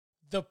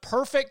The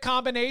perfect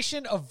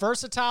combination of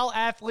versatile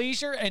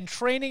athleisure and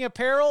training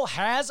apparel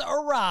has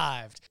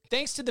arrived.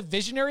 Thanks to the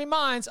visionary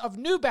minds of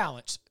New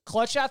Balance,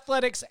 Clutch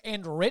Athletics,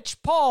 and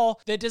Rich Paul,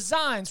 the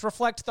designs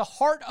reflect the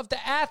heart of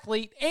the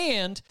athlete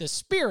and the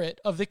spirit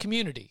of the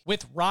community.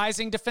 With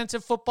rising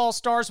defensive football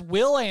stars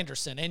Will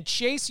Anderson and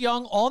Chase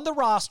Young on the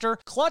roster,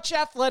 Clutch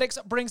Athletics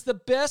brings the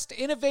best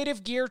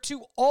innovative gear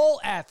to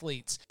all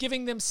athletes,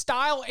 giving them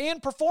style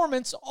and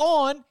performance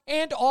on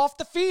and off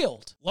the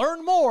field.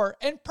 Learn more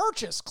and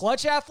purchase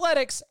Clutch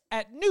Athletics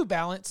at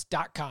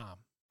newbalance.com.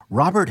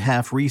 Robert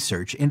Half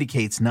research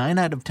indicates 9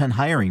 out of 10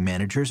 hiring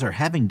managers are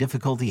having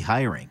difficulty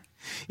hiring.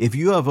 If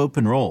you have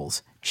open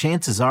roles,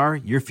 chances are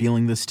you're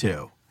feeling this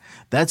too.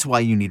 That's why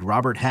you need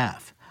Robert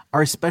Half.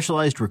 Our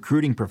specialized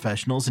recruiting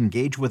professionals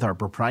engage with our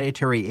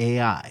proprietary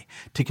AI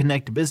to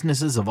connect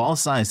businesses of all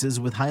sizes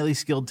with highly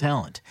skilled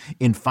talent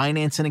in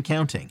finance and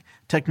accounting,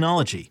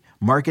 technology,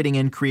 marketing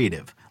and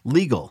creative,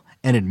 legal,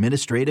 and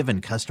administrative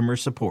and customer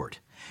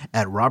support.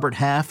 At Robert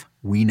Half,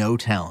 we know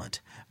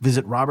talent.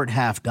 Visit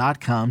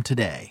roberthalf.com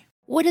today.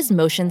 What does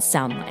motion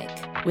sound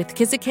like? With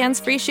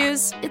Kizikans free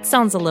shoes, it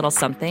sounds a little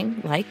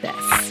something like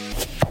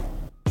this.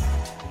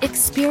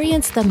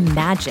 Experience the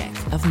magic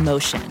of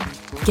motion.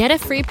 Get a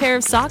free pair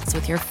of socks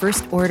with your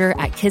first order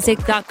at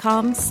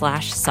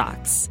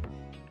kizik.com/socks.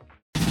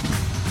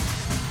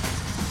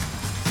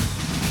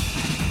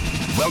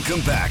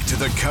 Welcome back to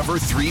the Cover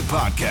 3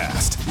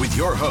 podcast with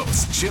your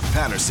hosts, Chip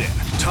Patterson,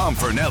 Tom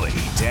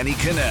Fernelli, Danny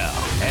Cannell,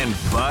 and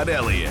Bud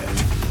Elliott.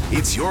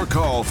 It's your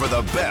call for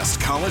the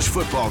best college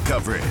football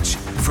coverage,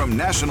 from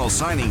National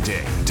Signing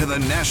Day to the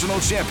National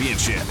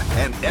Championship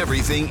and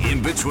everything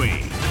in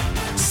between.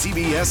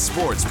 CBS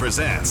Sports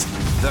presents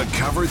the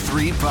Cover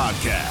 3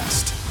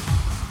 podcast.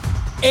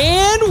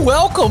 And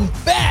welcome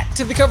back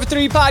to the Cover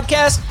 3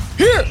 podcast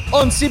here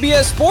on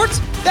CBS Sports.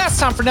 That's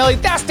Tom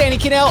Fernelli. That's Danny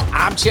Cannell.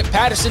 I'm Chip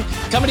Patterson,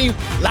 coming to you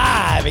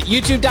live at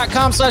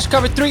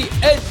youtube.com/cover3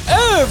 and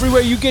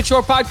everywhere you get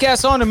your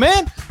podcasts on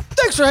demand.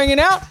 Thanks for hanging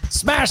out.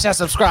 Smash that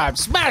subscribe,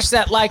 smash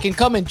that like, and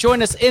come and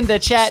join us in the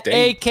chat,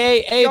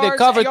 a.k.a. the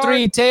Cover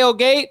 3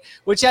 tailgate,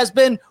 which has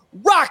been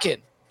rocking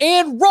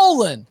and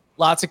rolling.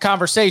 Lots of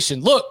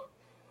conversation. Look,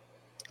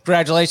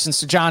 congratulations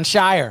to John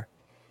Shire,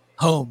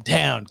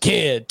 hometown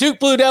kid. Duke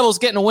Blue Devils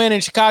getting a win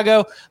in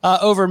Chicago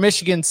over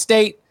Michigan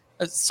State.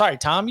 Sorry,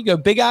 Tom, you go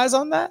big eyes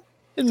on that?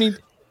 Didn't mean.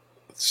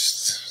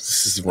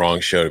 This is the wrong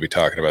show to be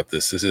talking about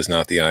this. This is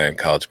not the Eye on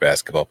College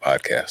Basketball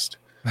podcast.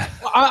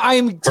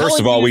 I'm First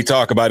of all, we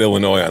talk about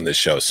Illinois on this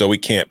show, so we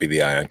can't be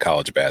the Eye on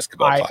College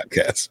Basketball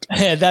podcast.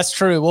 Yeah, that's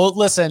true. Well,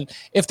 listen,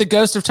 if the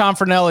ghost of Tom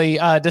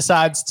Fernelli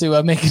decides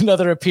to make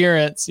another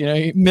appearance,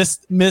 he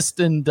missed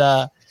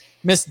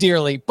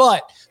dearly.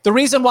 But the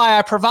reason why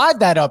I provide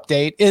that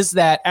update is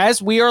that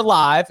as we are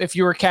live, if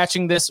you were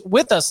catching this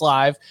with us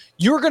live,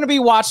 you're going to be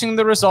watching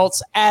the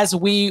results as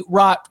we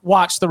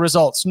watch the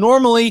results.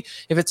 Normally,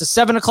 if it's a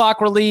 7 o'clock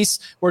release,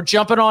 we're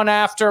jumping on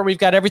after. We've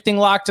got everything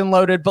locked and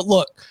loaded. But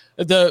look,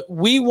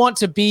 we want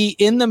to be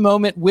in the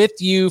moment with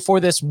you for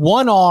this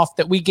one-off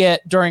that we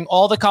get during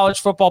all the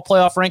college football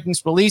playoff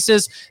rankings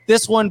releases,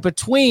 this one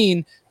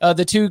between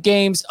the two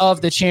games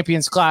of the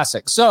Champions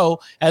Classic.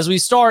 So as we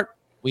start,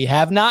 we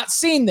have not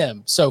seen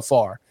them so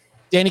far.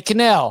 Danny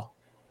Cannell,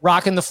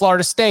 rocking the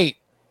Florida State.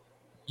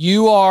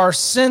 You are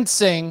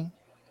sensing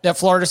that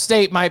Florida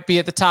State might be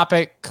at the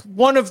topic,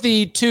 one of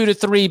the 2 to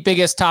 3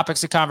 biggest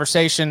topics of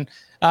conversation.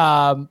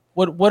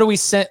 What are we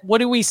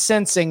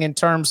sensing in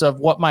terms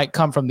of what might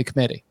come from the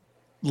committee?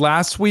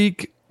 Last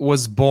week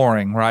was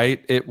boring,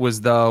 right? It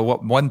was the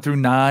 1 through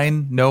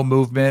 9, no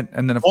movement,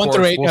 and then 1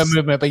 through 8, no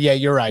movement. But yeah,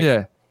 you're right.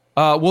 Yeah,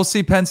 we'll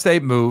see Penn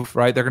State move.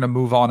 Right, they're going to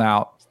move on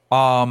out.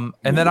 And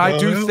then I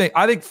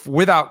think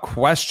without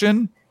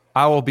question,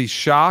 I will be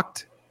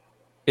shocked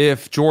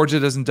if Georgia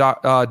doesn't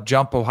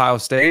jump Ohio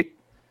State.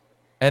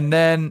 And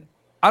then,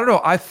 I don't know,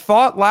 I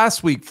thought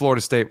last week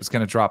Florida State was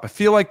going to drop. I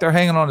feel like they're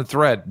hanging on a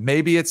thread.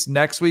 Maybe it's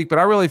next week, but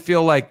I really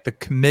feel like the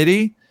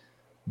committee,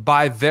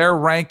 by their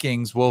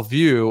rankings, will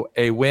view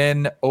a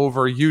win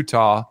over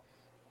Utah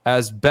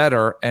as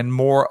better and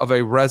more of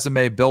a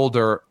resume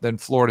builder than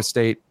Florida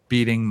State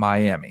beating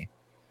Miami.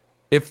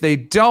 If they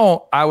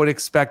don't, I would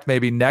expect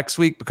maybe next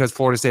week, because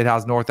Florida State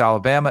has North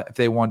Alabama, if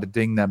they wanted to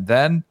ding them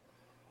then.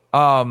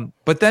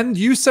 But then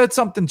you said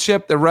something,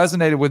 Chip, that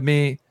resonated with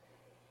me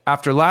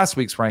after last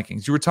week's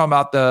rankings. You were talking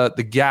about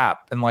the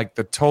gap and like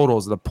the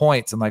totals, the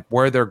points, and like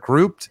where they're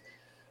grouped,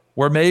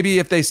 where maybe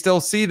if they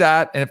still see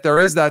that, and if there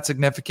is that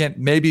significant,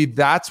 maybe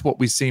that's what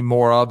we see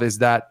more of, is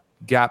that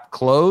gap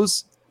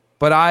close.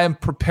 But I am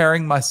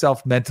preparing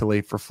myself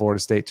mentally for Florida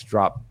State to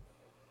drop.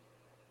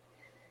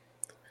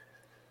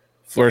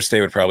 Florida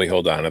State would probably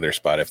hold on to their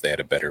spot if they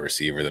had a better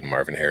receiver than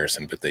Marvin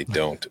Harrison, but they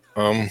don't.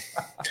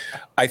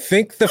 I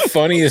think the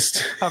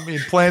funniest... I mean,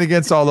 playing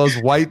against all those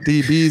white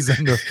DBs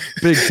in the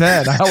Big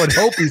Ten, I would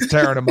hope he's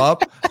tearing them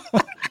up.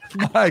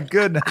 My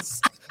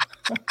goodness.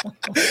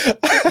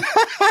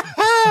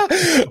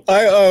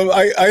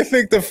 I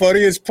think the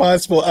funniest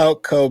possible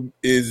outcome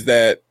is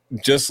that,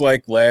 just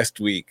like last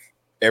week,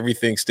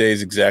 everything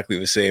stays exactly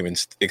the same,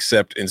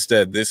 except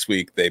instead this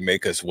week they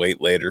make us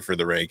wait later for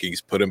the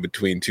rankings, put them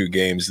between two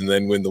games, and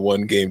then when the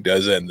one game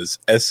does end, this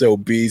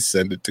SOBs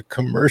send it to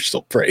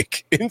commercial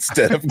break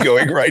instead of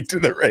going right to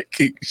the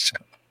rankings.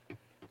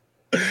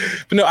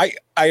 But no,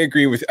 I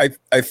agree with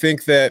I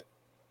think that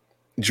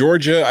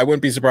Georgia, I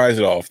wouldn't be surprised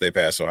at all if they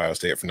pass Ohio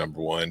State for number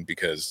one,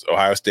 because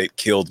Ohio State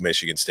killed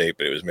Michigan State,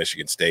 but it was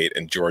Michigan State,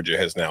 and Georgia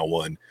has now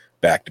won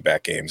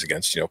back-to-back games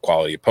against,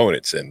 quality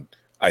opponents. And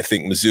I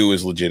think Mizzou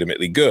is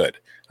legitimately good.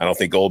 I don't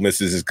think Ole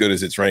Miss is as good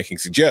as its ranking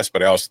suggests,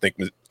 but I also think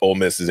Ole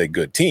Miss is a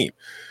good team.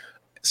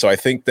 So I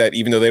think that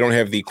even though they don't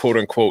have the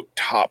quote-unquote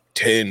top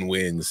 10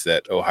 wins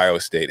that Ohio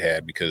State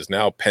had, because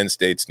now Penn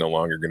State's no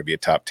longer going to be a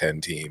top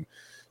 10 team,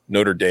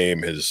 Notre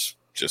Dame has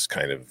just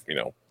kind of,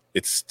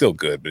 it's still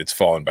good, but it's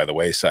fallen by the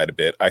wayside a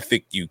bit. I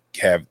think you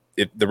have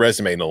it. The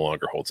resume no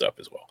longer holds up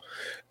as well.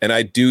 And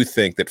I do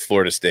think that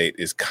Florida State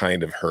is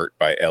kind of hurt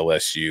by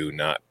LSU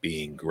not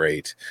being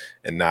great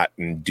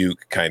and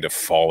Duke kind of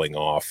falling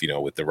off,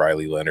 with the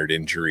Riley Leonard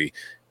injury,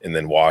 and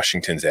then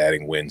Washington's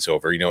adding wins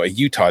over, a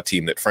Utah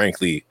team that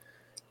frankly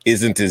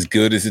isn't as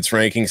good as its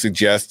ranking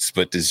suggests,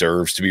 but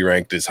deserves to be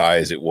ranked as high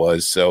as it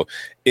was. So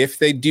if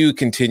they do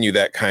continue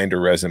that kind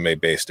of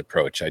resume-based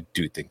approach, I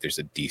do think there's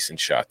a decent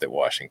shot that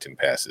Washington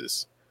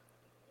passes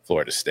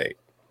Florida State.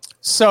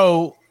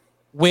 So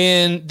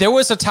when there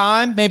was a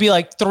time, maybe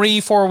like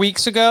 3-4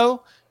 weeks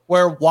ago,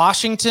 where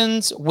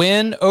Washington's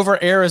win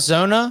over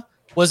Arizona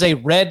was a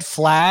red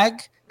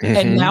flag. Mm-hmm.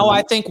 And now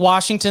I think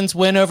Washington's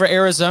win over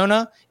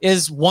Arizona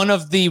is one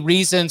of the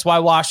reasons why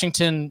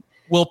Washington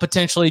will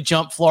potentially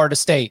jump Florida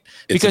State.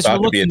 It's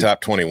about to be a top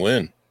 20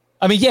 win.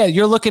 I mean, yeah,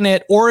 you're looking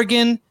at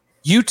Oregon,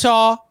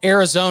 Utah,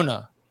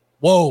 Arizona.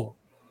 Whoa.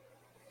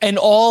 And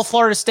all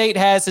Florida State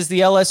has is the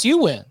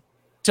LSU win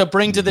to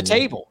bring to the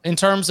table in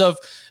terms of,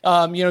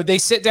 they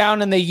sit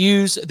down and they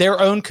use their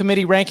own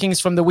committee rankings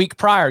from the week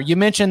prior. You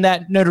mentioned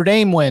that Notre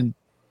Dame win.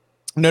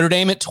 Notre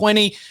Dame at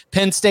 20,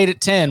 Penn State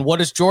at 10. What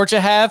does Georgia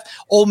have?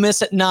 Ole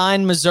Miss at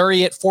 9,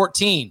 Missouri at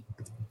 14.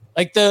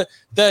 Like the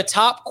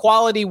top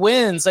quality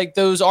wins, like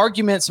those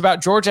arguments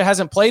about Georgia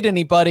hasn't played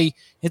anybody,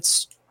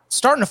 it's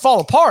starting to fall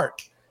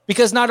apart,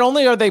 because not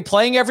only are they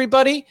playing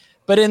everybody,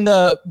 but in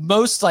the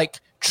most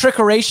like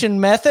trickeration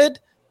method,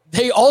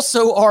 they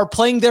also are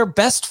playing their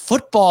best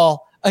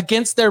football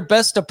against their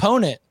best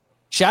opponent.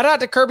 Shout out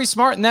to Kirby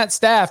Smart and that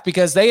staff,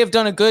 because they have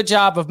done a good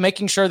job of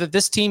making sure that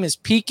this team is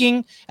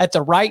peaking at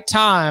the right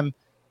time.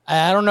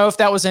 I don't know if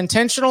that was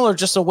intentional or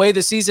just the way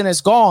the season has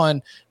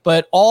gone,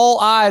 but all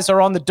eyes are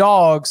on the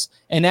Dogs.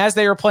 And as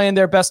they are playing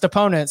their best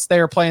opponents, they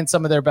are playing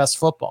some of their best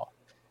football.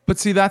 But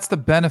see, that's the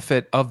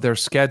benefit of their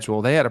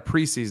schedule. They had a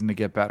preseason to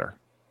get better.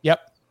 Yep.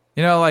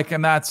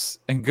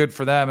 And good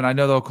for them. And I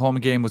know the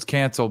Oklahoma game was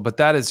canceled, but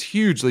that is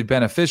hugely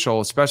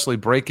beneficial, especially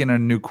breaking in a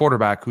new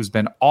quarterback who's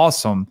been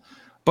awesome.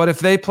 But if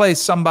they play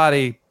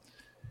somebody,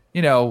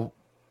 a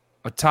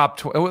top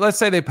 20, let's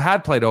say they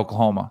had played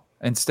Oklahoma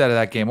instead of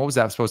that game. What was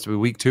that supposed to be,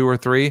 week 2 or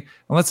 3? And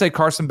let's say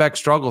Carson Beck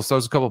struggles,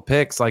 throws a couple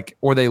picks,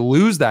 or they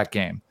lose that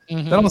game.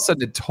 Mm-hmm. Then all of a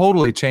sudden it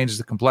totally changes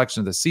the complexion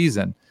of the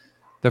season.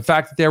 The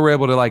fact that they were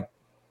able to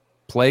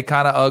play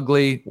kind of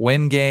ugly,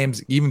 win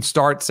games, even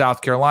start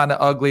South Carolina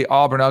ugly,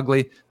 Auburn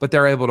ugly, but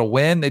they're able to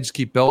win. They just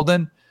keep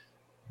building.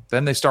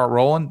 Then they start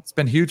rolling. It's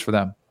been huge for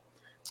them.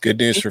 Good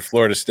news for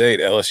Florida State.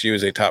 LSU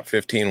is a top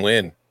 15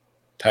 win.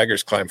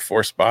 Tigers climbed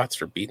 4 spots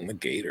for beating the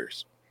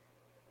Gators.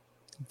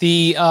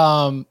 The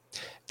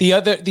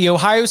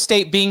Ohio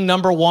State being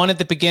number 1 at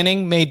the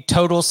beginning made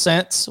total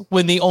sense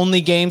when the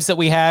only games that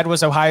we had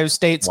was Ohio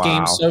State's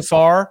games so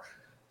far.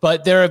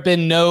 But there have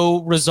been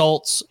no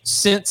results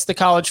since the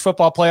college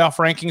football playoff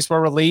rankings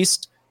were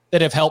released that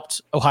have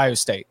helped Ohio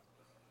State.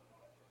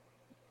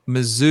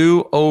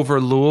 Mizzou over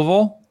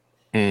Louisville.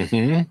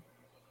 Mm-hmm.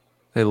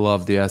 They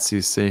love the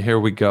SEC. Here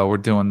we go. We're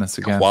doing this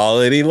again.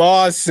 Quality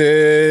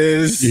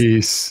losses.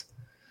 Jeez.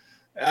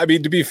 I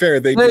mean, to be fair,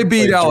 they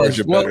beat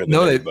LSU better than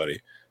anybody.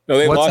 No,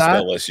 they lost to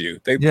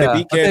LSU. They beat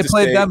Kansas State. They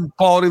played them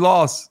quality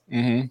loss.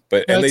 Mm-hmm.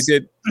 And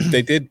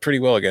they did pretty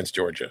well against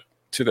Georgia,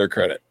 to their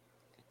credit.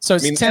 So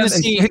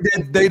Tennessee.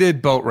 They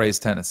did boat race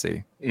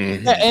Tennessee.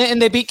 Mm-hmm. Yeah,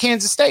 and they beat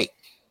Kansas State.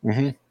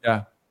 Mm-hmm.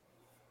 Yeah.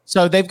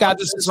 So they've got. I'm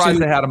just surprised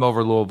they had them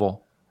over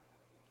Louisville.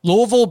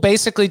 Louisville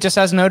basically just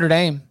has Notre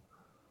Dame.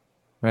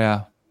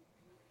 Yeah.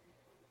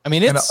 I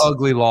mean, it's an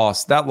ugly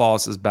loss. That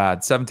loss is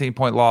bad.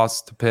 17-point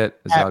loss to Pitt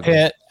is ugly.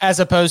 Pitt,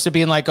 as opposed to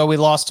being we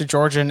lost to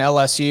Georgia and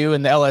LSU,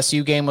 and the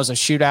LSU game was a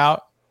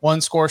shootout,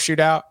 1-score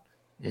shootout.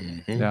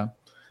 Mm-hmm. Yeah.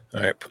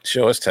 All right.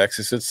 Show us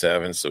Texas at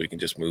 7 so we can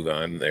just move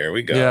on. There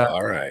we go. Yeah.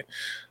 All right.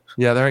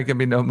 Yeah, there ain't going to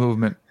be no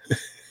movement.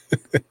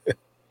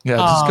 Yeah,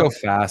 just go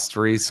fast,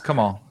 Reese. Come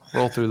on.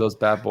 Roll through those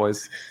bad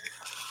boys.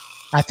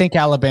 I think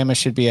Alabama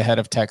should be ahead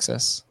of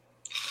Texas.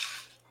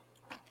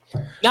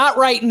 Not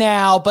right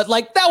now, but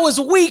that was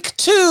week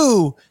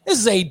 2. This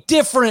is a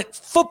different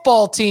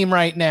football team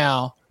right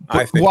now.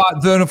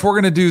 Then if we're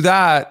going to do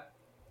that,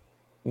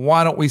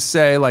 why don't we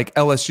say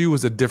LSU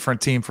was a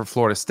different team for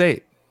Florida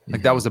State?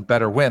 That was a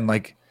better win.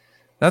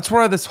 That's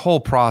where this whole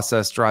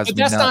process drives But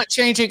me nuts. that's not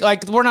changing.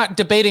 Like, we're not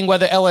debating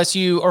whether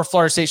LSU or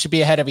Florida State should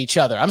be ahead of each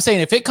other. I'm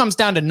saying if it comes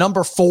down to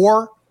number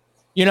 4,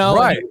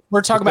 Right.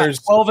 we're talking about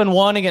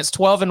 12-1 against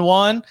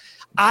 12-1.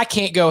 I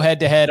can't go head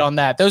to head on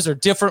that. Those are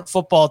different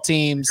football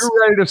teams. You're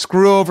ready to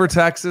screw over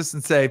Texas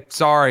and say,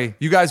 sorry,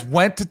 you guys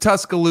went to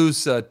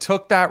Tuscaloosa,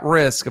 took that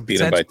risk of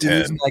potentially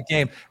losing that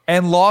game,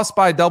 and lost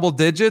by double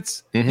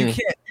digits. Mm-hmm.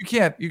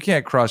 You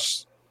can't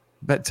crush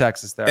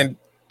Texas there. And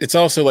it's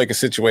also like a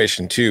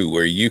situation too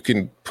where you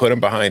can put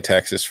them behind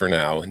Texas for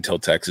now until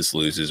Texas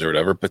loses or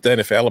whatever. But then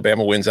if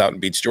Alabama wins out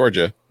and beats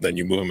Georgia, then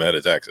you move them ahead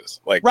of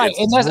Texas. Like, right,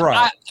 and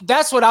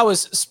that's what I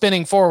was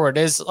spinning forward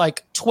is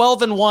like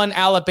 12-1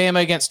 Alabama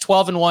against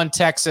 12-1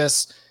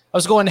 Texas. I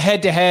was going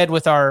head to head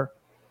with our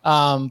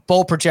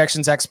bowl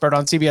projections expert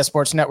on CBS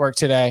Sports Network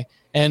today,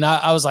 and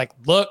I was like,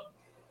 look,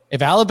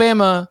 if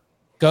Alabama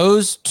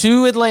goes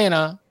to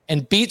Atlanta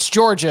and beats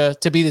Georgia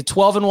to be the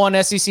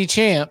 12-1 SEC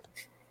champ,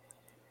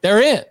 they're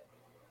in.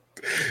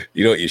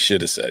 You know what you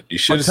should have said? You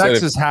should have said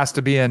Texas has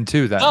to be in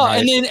too. Then,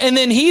 right? and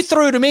then he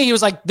threw to me. He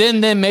was like,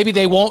 then maybe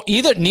they won't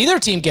either. Neither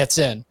team gets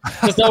in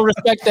because they'll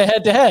respect the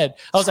head to head.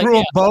 I was Screw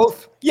like,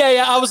 both.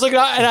 Yeah. I was looking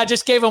at, and I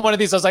just gave him one of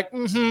these. I was like,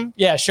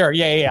 yeah, sure,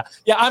 yeah.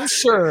 I'm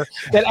sure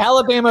that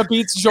Alabama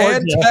beats Georgia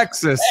and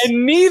Texas,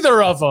 and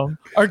neither of them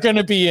are going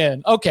to be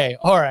in. Okay,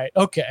 all right,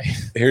 okay.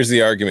 Here's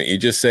the argument: you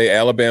just say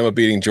Alabama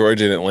beating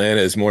Georgia and Atlanta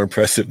is more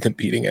impressive than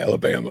beating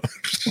Alabama.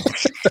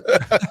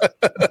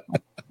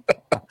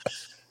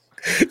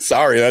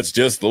 Sorry, that's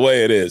just the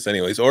way it is.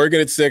 Anyways, Oregon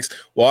at 6,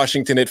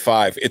 Washington at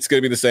 5. It's going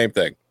to be the same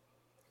thing.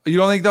 You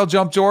don't think they'll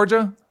jump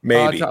Georgia?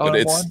 Maybe, but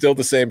it's still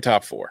the same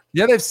top 4.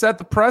 Yeah, they've set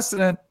the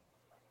precedent.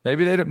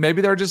 Maybe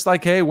they're just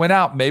like, hey, win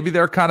out. Maybe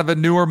they're kind of a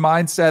newer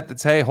mindset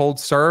that's, hey,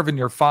 hold serve and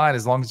you're fine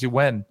as long as you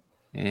win.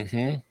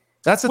 Mm-hmm.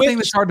 That's the thing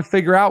that's hard to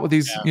figure out with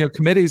these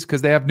committees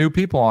because they have new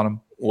people on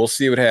them. We'll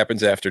see what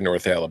happens after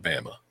North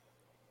Alabama.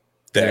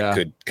 That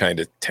could kind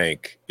of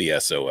tank the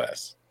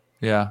SOS.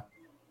 Yeah.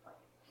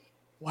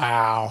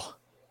 Wow.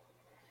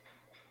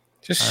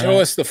 Just show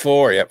us the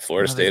 4. Yep,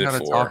 Florida State at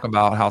 4. Talk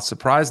about how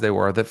surprised they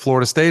were that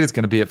Florida State is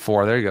going to be at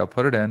 4. There you go.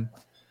 Put it in.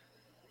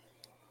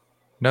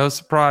 No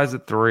surprise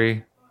at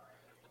 3.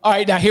 All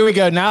right, now here we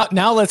go.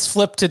 Now let's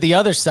flip to the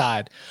other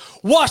side.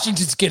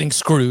 Washington's getting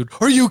screwed.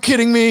 Are you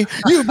kidding me?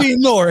 You've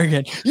beaten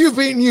Oregon. You've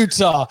beaten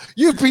Utah.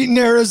 You've beaten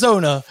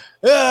Arizona.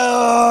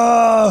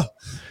 Do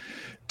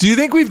you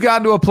think we've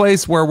gotten to a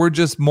place where we're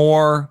just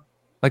more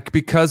like,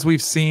 because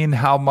we've seen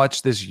how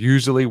much this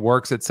usually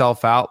works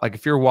itself out? Like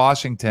if you're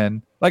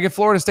Washington, like if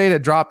Florida State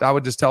had dropped, I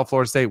would just tell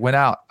Florida State, win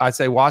out. I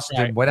say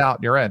Washington, win out,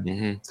 and you're in.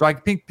 Mm-hmm. So I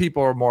think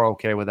people are more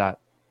okay with that.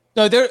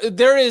 No,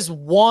 there is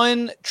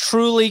one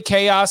truly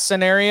chaos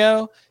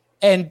scenario,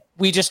 and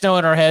we just know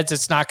in our heads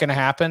it's not going to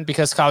happen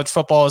because college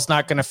football is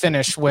not going to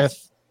finish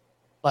with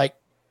like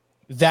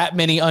that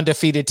many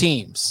undefeated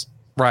teams.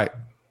 Right.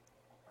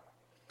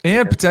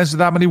 And potentially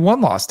that many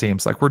one-loss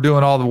teams. Like we're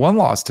doing all the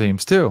one-loss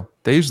teams too.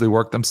 They usually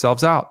work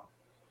themselves out.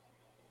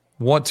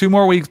 2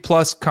 more weeks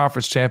plus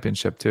conference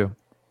championship too.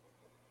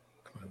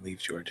 Come on, leave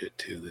Georgia at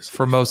 2 this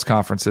for most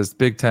conferences.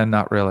 Big Ten,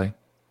 not really.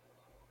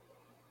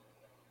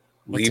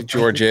 Leave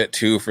Georgia at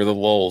 2 for the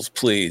lulz,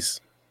 please.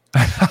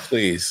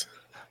 Please.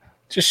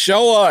 Just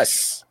show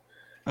us.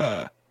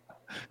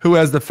 Who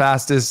has the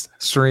fastest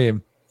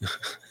stream?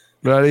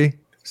 Ready?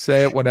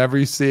 Say it whenever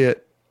you see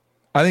it.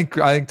 I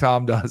think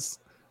Tom does.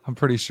 I'm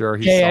pretty sure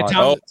he saw it.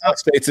 Tom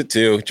State's at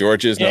 2.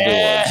 Georgia's number 1.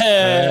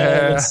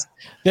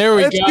 There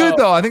we go. It's good,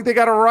 though. I think they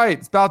got it right.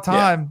 It's about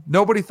time. Yeah.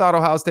 Nobody thought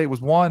Ohio State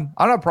was 1.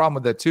 I don't have a problem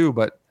with that, too,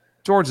 but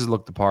Georgia's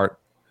looked the part.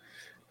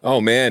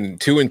 Oh, man.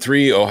 2 and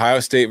 3, Ohio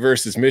State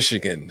versus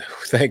Michigan.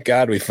 Thank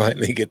God we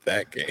finally get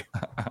that game.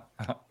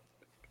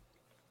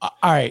 All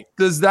right.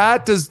 Does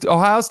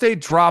Ohio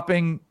State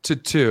dropping to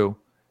 2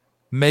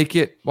 make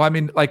it? Well, I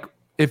mean, like,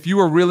 if you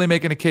were really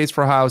making a case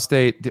for Ohio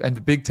State and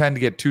the Big Ten to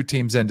get 2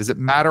 teams in, does it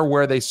matter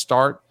where they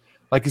start?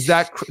 Like, does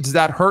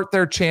that hurt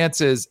their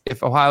chances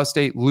if Ohio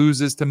State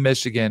loses to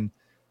Michigan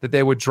that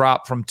they would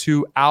drop from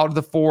 2 out of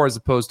the 4 as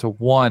opposed to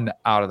 1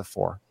 out of the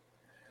 4?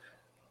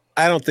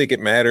 I don't think it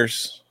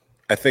matters.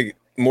 I think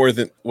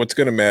what's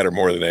going to matter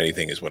more than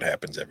anything is what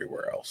happens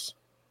everywhere else.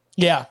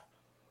 Yeah,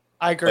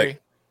 I agree.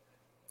 Like,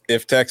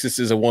 if Texas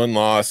is a 1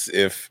 loss,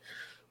 if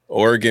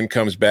Oregon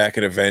comes back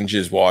and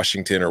avenges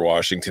Washington or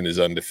Washington is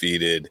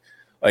undefeated,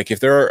 like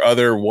if there are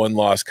other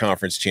 1-loss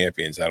conference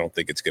champions, I don't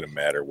think it's going to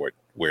matter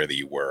where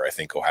you were. I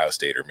think Ohio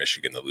State or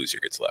Michigan, the loser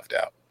gets left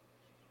out.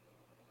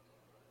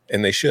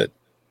 And they should.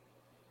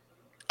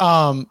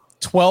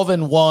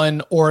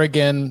 12-1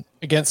 Oregon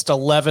against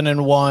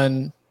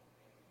 11-1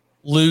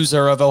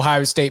 loser of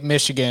Ohio State,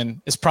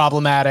 Michigan is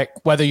problematic,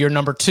 whether you're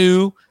number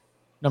 2,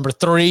 number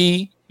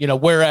 3,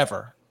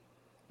 wherever.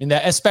 And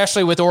that,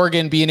 especially with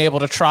Oregon being able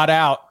to trot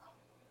out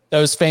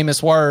those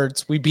famous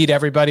words, we beat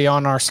everybody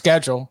on our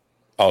schedule.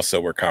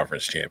 Also, we're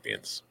conference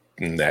champions.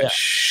 And that's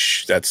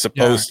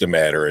supposed to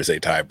matter as a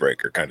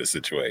tiebreaker kind of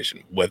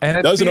situation. And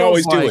it doesn't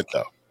always do it,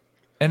 though.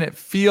 And it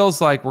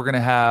feels like we're going to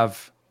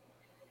have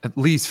at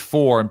least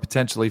 4 and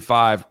potentially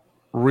 5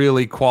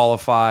 really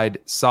qualified,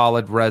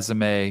 solid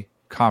resume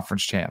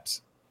conference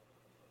champs.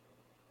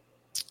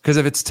 Because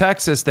if it's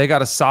Texas, they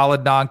got a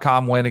solid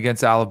non-con win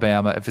against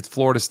Alabama. If it's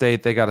Florida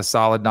State, they got a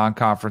solid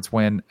non-conference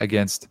win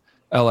against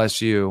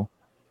LSU.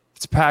 If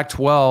it's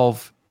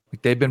Pac-12,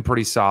 like they've been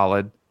pretty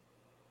solid.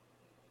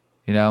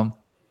 You know?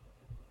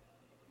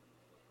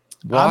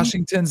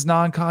 Washington's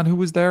non-con, who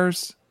was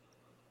theirs?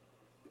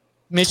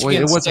 Michigan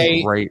State. It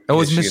wasn't great. It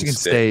was Michigan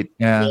State.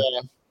 Yeah.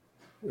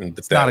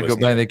 It's not a good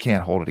game. They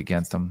can't hold it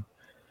against them.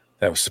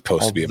 That was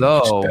supposed to be a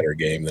much better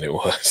game than it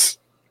was.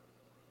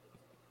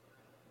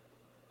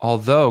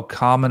 Although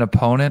common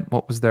opponent,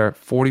 what was there?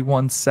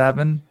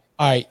 41-7.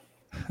 All right.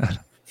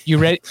 You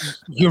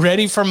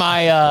ready for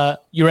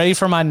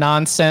my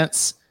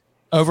nonsense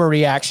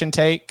overreaction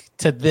take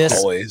to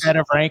this set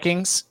of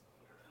rankings?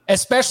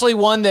 Especially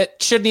one that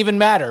shouldn't even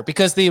matter,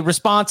 because the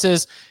response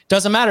is,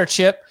 doesn't matter,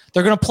 Chip.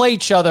 They're going to play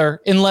each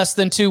other in less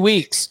than 2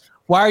 weeks.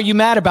 Why are you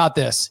mad about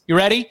this? You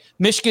ready?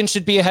 Michigan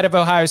should be ahead of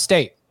Ohio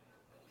State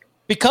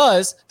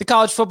because the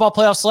College Football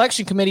Playoff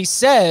Selection Committee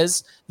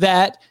says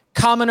that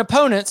common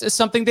opponents is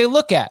something they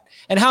look at.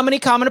 And how many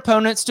common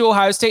opponents do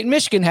Ohio State and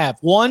Michigan have?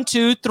 1,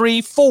 2,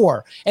 3,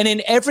 4. And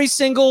in every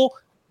single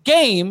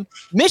game,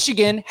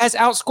 Michigan has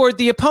outscored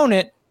the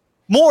opponent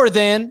more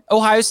than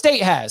Ohio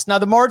State has. Now,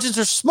 the margins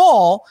are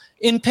small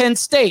in Penn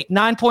State,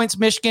 9 points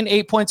Michigan,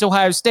 8 points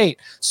Ohio State.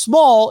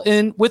 Small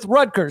with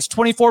Rutgers,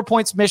 24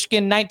 points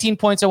Michigan, 19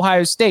 points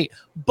Ohio State.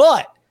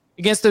 But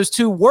against those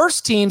two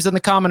worst teams in the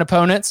common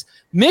opponents,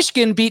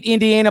 Michigan beat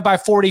Indiana by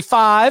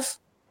 45,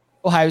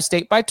 Ohio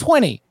State by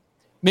 20.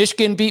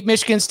 Michigan beat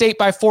Michigan State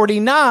by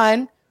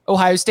 49,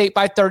 Ohio State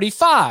by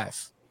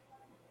 35.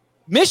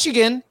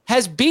 Michigan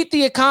has beat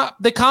the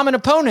common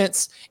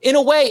opponents in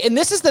a way, and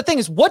this is the thing,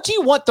 is what do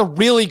you want the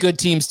really good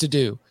teams to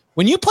do?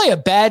 When you play a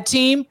bad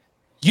team,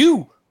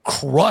 you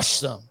crush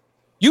them.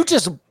 You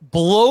just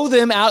blow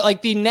them out.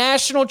 Like the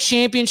national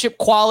championship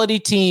quality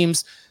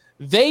teams,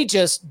 they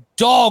just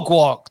dog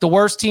walk the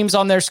worst teams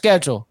on their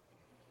schedule.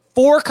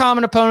 4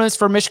 common opponents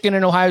for Michigan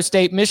and Ohio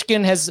State.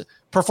 Michigan has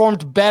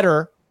performed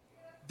better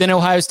than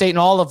Ohio State in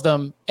all of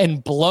them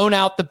and blown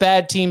out the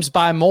bad teams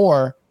by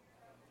more.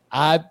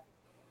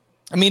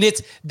 I mean,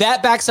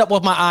 that backs up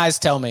what my eyes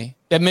tell me,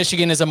 that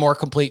Michigan is a more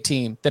complete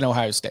team than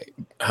Ohio State.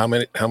 How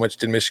much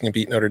did Michigan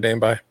beat Notre Dame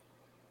by?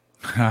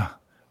 That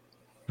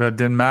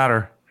didn't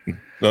matter.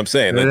 No, I'm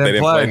saying they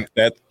didn't play.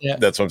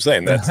 That's what I'm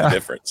saying. That's the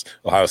difference.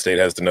 Ohio State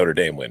has the Notre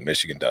Dame win.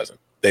 Michigan doesn't.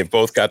 They've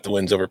both got the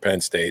wins over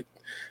Penn State,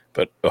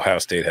 but Ohio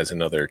State has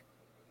another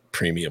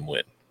premium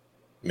win.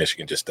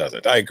 Michigan just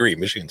doesn't. I agree.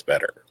 Michigan's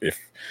better. If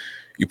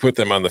you put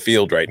them on the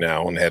field right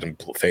now and had them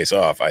face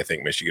off, I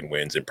think Michigan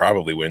wins and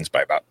probably wins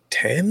by about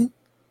 10.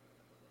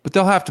 But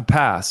they'll have to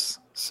pass.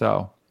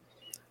 So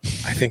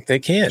I think they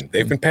can.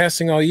 They've been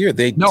passing all year.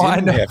 They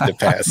didn't have to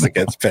pass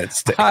against Penn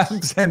State.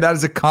 I'm saying that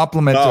is a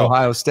compliment to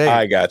Ohio State.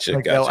 I got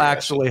you. They'll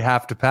actually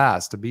have to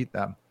pass to beat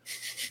them.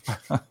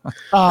 That's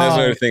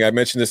another thing. I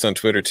mentioned this on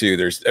Twitter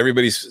too.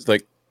 Everybody's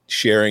like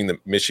sharing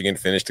that Michigan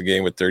finished the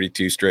game with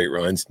 32 straight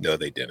runs. No,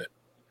 they didn't.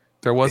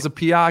 There was a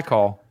PI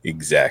call.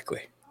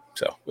 Exactly.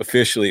 So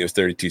officially it was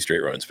 32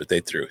 straight runs, but they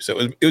threw. So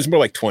it was more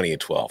like 20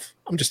 and 12.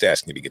 I'm just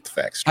asking you to get the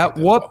facts straight. At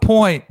what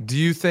point do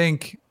you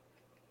think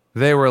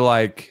they were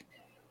like,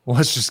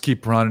 let's just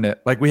keep running it?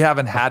 Like we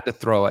haven't had to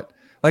throw it.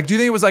 Like, do you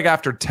think it was like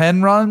after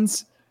 10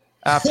 runs,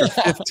 after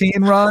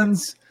 15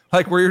 runs,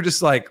 like where you're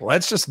just like,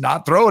 let's just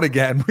not throw it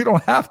again. We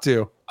don't have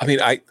to. I mean,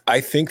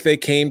 I think they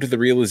came to the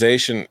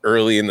realization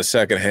early in the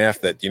second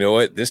half that, you know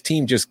what, this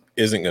team just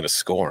isn't going to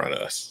score on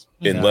us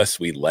unless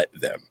we let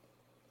them.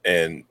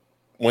 And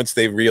once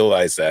they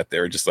realized that, they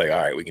were just like, all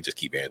right, we can just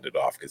keep handing it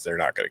off because they're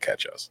not going to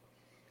catch us.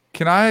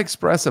 Can I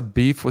express a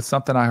beef with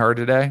something I heard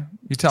today?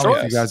 You tell me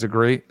if you guys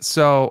agree.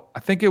 So I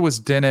think it was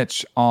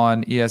Dinich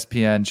on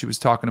ESPN. She was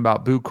talking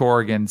about Boo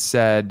Corrigan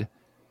said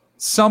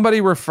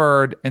somebody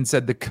referred and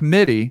said the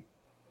committee,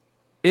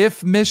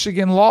 if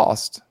Michigan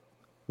lost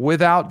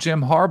without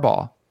Jim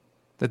Harbaugh,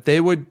 that they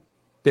would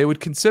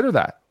consider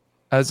that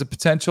as a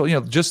potential,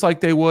 just like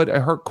they would a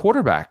hurt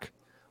quarterback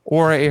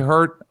or a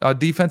hurt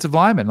defensive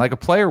lineman, like a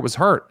player was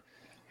hurt.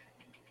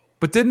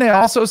 But didn't they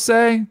also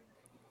say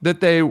that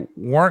they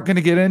weren't going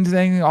to get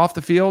anything off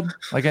the field,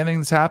 like anything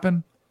that's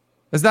happened?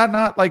 Is that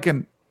not like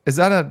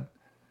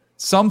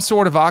some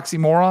sort of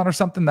oxymoron or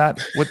something,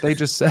 that what they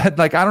just said?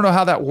 Like, I don't know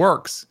how that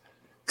works.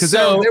 Because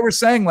they were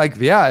saying like,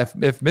 yeah,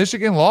 if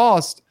Michigan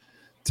lost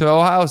to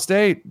Ohio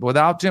State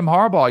without Jim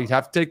Harbaugh, you'd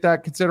have to take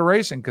that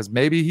consideration because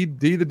maybe he'd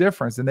be the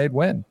difference and they'd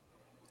win.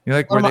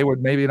 Where they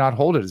would maybe not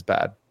hold it as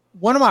bad.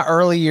 One of my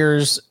early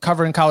years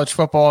covering college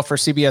football for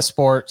CBS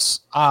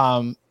Sports,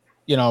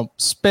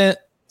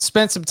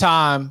 spent some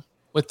time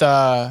with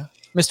Mr.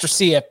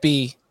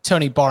 CFB,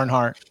 Tony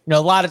Barnhart. A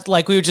lot of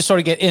we would just sort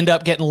of end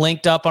up getting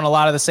linked up on a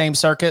lot of the same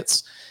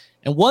circuits.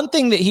 And one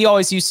thing that he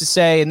always used to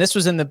say, and this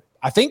was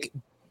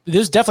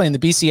definitely in the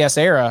BCS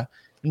era,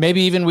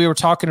 maybe even we were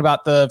talking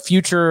about the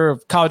future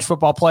of college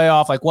football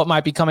playoff, like what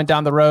might be coming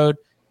down the road.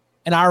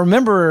 And I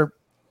remember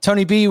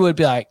Tony B would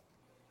be like,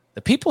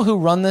 the people who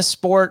run this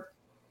sport,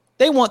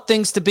 they want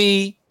things to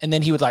be, and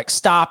then he would like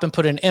stop and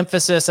put an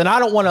emphasis. And I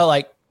don't want to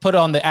like put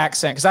on the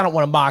accent because I don't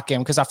want to mock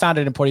him because I found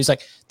it important. He's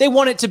like, they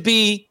want it to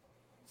be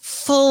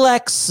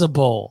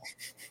flexible.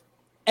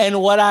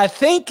 And what I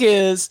think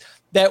is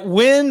that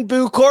when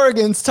Boo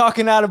Corrigan's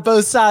talking out of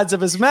both sides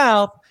of his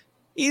mouth,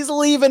 he's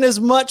leaving as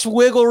much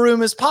wiggle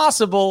room as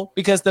possible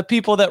because the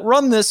people that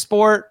run this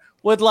sport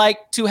would like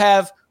to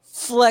have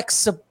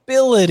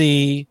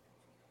flexibility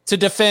to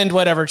defend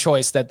whatever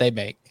choice that they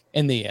make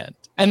in the end.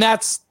 And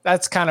that's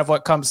kind of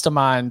what comes to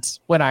mind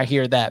when I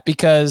hear that,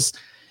 because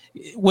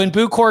when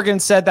Boo Corrigan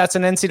said that's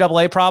an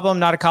NCAA problem,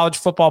 not a college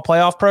football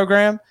playoff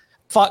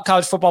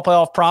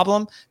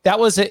problem, that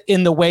was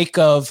in the wake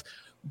of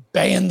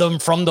ban them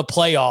from the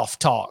playoff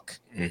talk.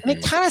 Mm-hmm. And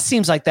it kind of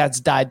seems like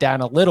that's died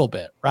down a little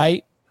bit,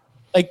 right?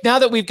 Like now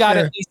that we've got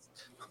at least,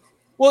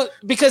 well,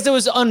 because there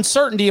was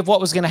uncertainty of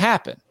what was going to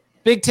happen.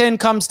 Big Ten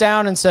comes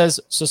down and says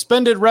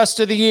suspended rest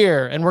of the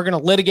year, and we're going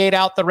to litigate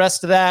out the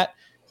rest of that,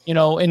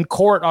 in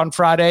court on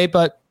Friday.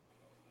 But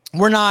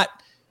we're not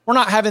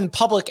having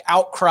public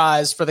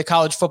outcries for the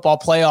college football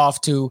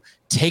playoff to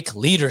take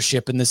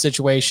leadership in the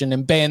situation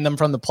and ban them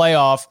from the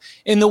playoff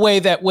in the way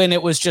that when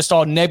it was just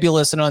all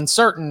nebulous and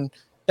uncertain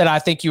that I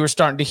think you were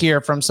starting to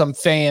hear from some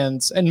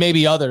fans and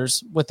maybe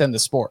others within the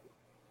sport.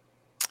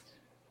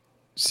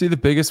 See the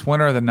biggest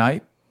winner of the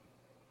night?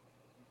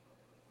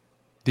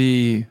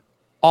 The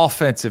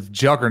offensive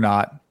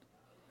juggernaut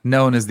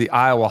known as the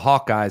Iowa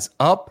Hawkeyes,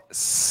 up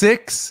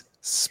 6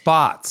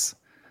 spots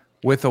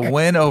with a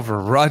win over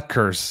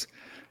Rutgers,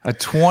 a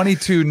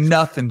 22-0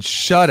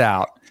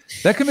 shutout.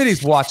 That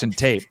committee's watching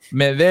tape.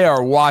 Man, they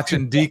are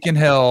watching Deacon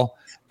Hill,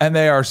 and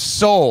they are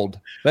sold.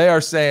 They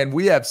are saying,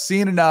 we have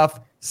seen enough.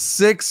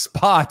 6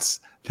 spots.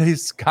 They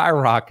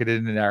skyrocketed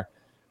in there.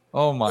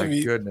 Oh, my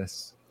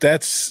goodness.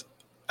 That's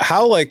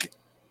how,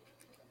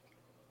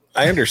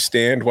 I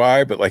understand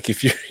why, but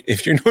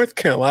if you're North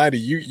Carolina,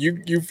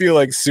 you feel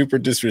like super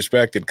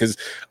disrespected because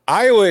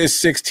Iowa is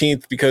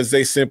 16th because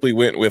they simply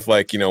went with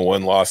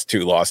 1 loss,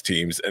 2 loss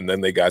teams, and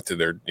then they got to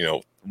their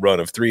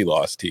run of 3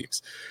 loss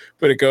teams.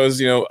 But it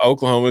goes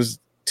Oklahoma's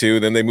 2,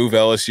 then they move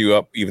LSU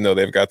up even though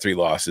they've got 3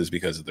 losses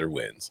because of their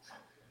wins.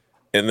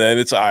 And then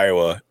it's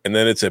Iowa, and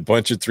then it's a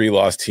bunch of 3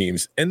 loss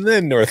teams, and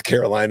then North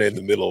Carolina in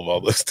the middle of all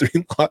those 3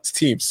 loss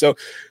teams. So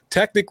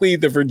technically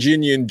the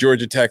Virginia and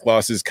Georgia Tech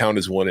losses count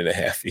as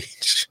 1.5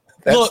 each.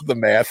 That's the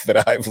math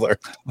that I've learned.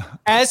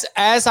 As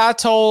I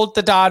told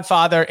the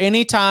Dodfather,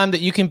 anytime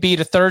that you can beat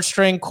a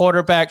 3rd-string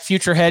quarterback,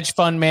 future hedge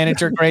fund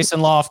manager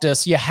Grayson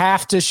Loftus, you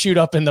have to shoot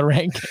up in the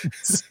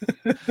rankings.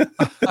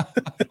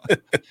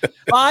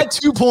 By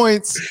 2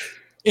 points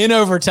in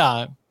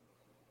overtime.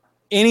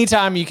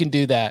 Anytime you can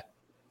do that.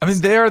 I mean,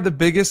 they are the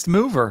biggest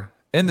mover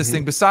in this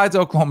thing besides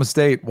Oklahoma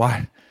State.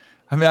 Why?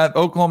 I mean, at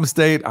Oklahoma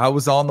State, I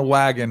was on the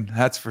wagon.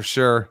 That's for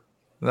sure.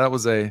 We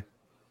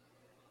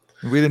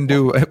didn't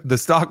do the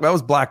stock. That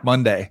was Black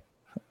Monday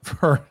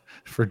for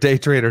day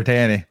trader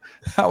Danny.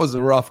 That was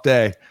a rough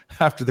day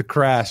after the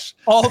crash.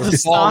 All the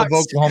stocks of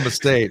Oklahoma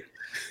State.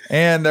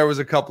 And there was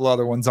a couple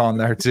other ones on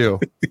there too.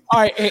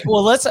 All right.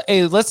 Well, let's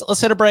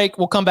hit a break.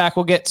 We'll come back.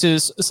 We'll get to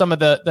some of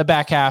the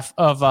back half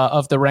of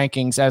the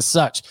rankings as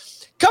such.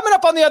 Coming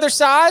up on the other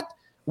side,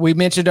 we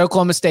mentioned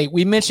Oklahoma State.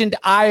 We mentioned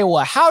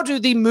Iowa. How do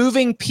the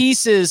moving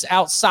pieces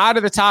outside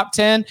of the top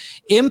 10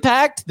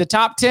 impact the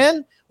top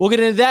 10? We'll get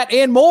into that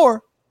and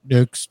more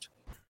next.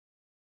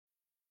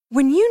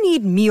 When you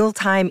need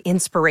mealtime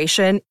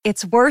inspiration,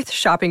 it's worth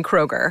shopping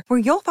Kroger, where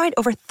you'll find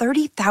over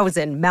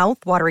 30,000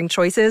 mouth-watering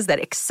choices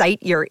that excite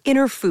your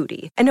inner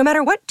foodie. And no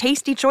matter what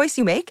tasty choice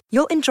you make,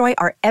 you'll enjoy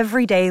our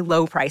everyday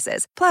low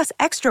prices, plus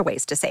extra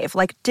ways to save,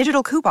 like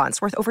digital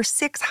coupons worth over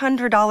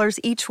 $600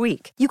 each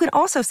week. You can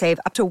also save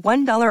up to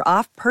 $1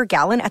 off per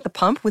gallon at the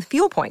pump with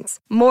fuel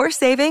points. More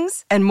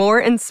savings and more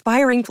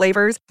inspiring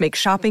flavors make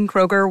shopping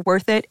Kroger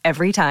worth it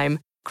every time.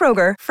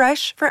 Kroger,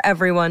 fresh for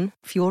everyone.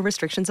 Fuel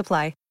restrictions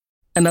apply.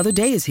 Another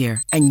day is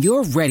here, and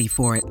you're ready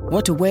for it.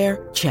 What to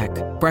wear? Check.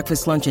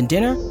 Breakfast, lunch, and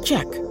dinner?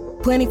 Check.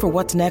 Planning for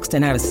what's next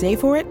and how to save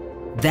for it?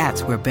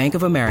 That's where Bank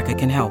of America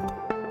can help.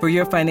 For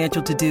your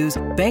financial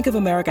to-dos, Bank of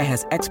America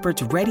has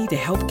experts ready to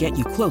help get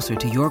you closer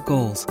to your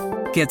goals.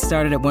 Get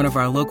started at one of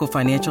our local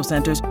financial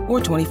centers or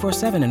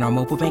 24/7 in our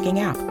mobile banking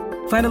app.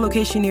 Find a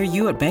location near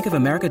you at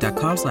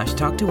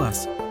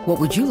bankofamerica.com/talktous. What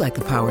would you like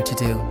the power to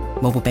do?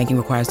 Mobile banking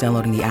requires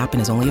downloading the app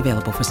and is only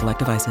available for select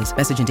devices.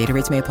 Message and data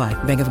rates may apply.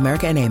 Bank of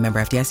America NA, member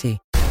FDIC.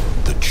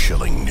 The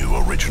chilling new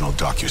original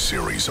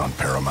docuseries on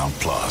Paramount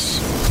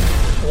Plus.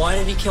 Why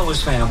did he kill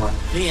his family?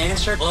 The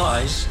answer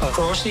lies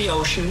across the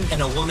ocean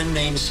in a woman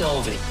named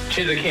Sylvie.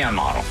 She's a cam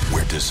model.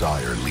 Where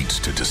desire leads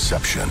to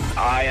deception.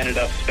 I ended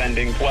up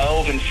spending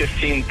 $12,000 and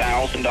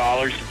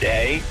 $15,000 a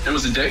day. It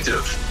was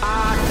addictive.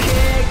 I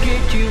can't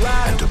get you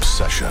out. And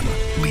obsession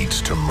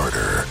leads to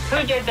murder.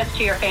 Who did this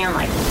to your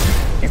family?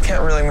 You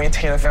can't really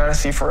maintain a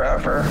fantasy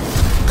forever.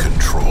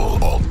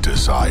 Control Alt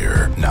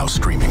Desire. Now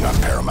streaming on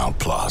Paramount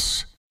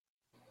Plus.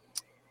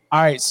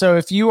 All right, so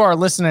if you are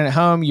listening at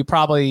home, you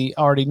probably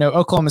already know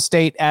Oklahoma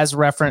State, as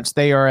referenced,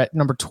 they are at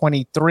number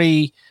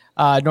 23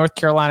 North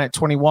Carolina at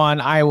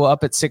 21, Iowa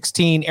up at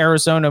 16,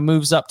 Arizona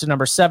moves up to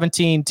number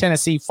 17,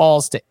 Tennessee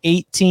falls to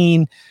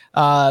 18.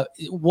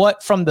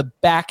 What from the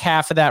back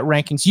half of that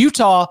rankings?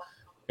 Utah,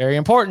 very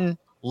important,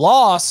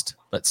 lost,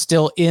 but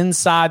still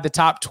inside the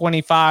top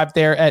 25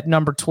 there at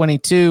number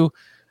 22.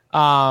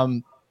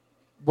 What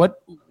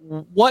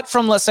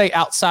from, let's say,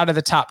 outside of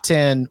the top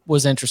 10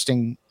 was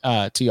interesting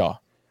to y'all?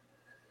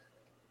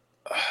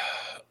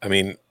 I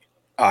mean,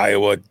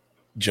 Iowa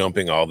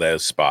jumping all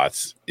those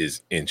spots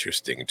is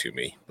interesting to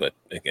me. But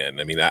again,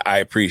 I mean, I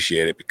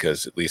appreciate it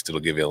because at least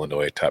it'll give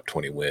Illinois a top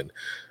 20 win.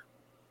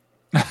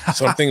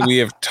 Something we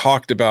have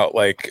talked about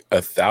like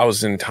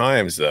 1,000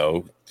 times,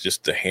 though,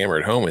 just to hammer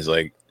it home, is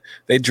like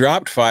they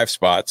dropped 5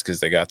 spots because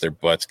they got their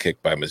butts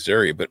kicked by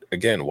Missouri. But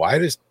again, why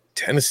does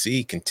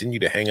Tennessee continue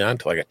to hang on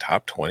to like a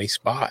top 20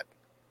 spot?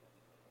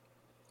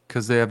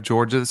 Because they have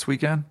Georgia this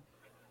weekend.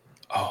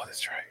 Oh,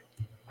 that's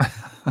right.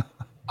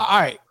 All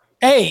right.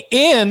 Hey,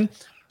 in.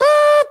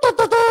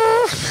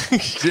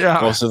 Yeah.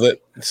 Oh, so they're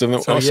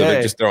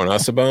just throwing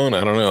us a bone.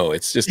 I don't know.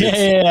 It's just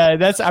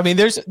That's. I mean,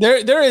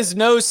 there is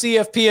no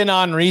CFP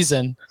anon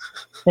reason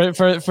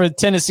for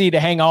Tennessee to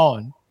hang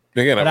on.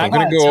 Again, I'm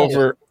going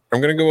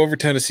to go over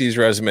Tennessee's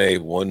resume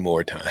one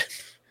more time.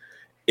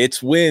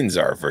 Its wins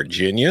are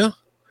Virginia,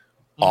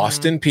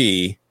 Austin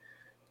P,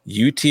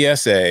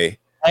 UTSA,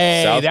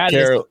 South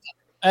Carolina.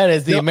 That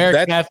is the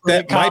American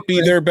Athletic That might be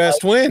their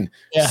best win.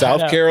 Yeah,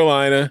 South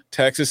Carolina,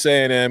 Texas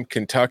A&M,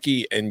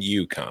 Kentucky, and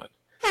UConn.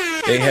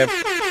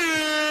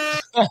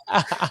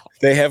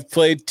 They have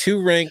played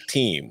 2 ranked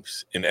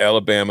teams in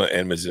Alabama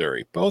and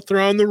Missouri. Both are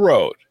on the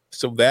road,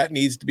 so that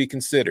needs to be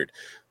considered.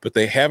 But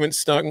they haven't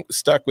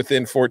stuck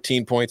within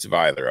 14 points of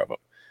either of them.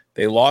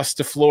 They lost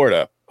to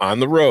Florida on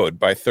the road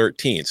by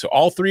 13. So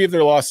all 3 of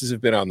their losses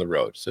have been on the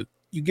road. So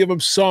you give them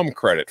some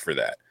credit for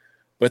that.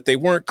 But they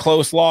weren't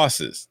close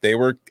losses. They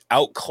were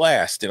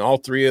outclassed in all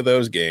 3 of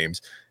those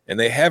games, and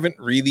they haven't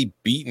really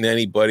beaten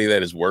anybody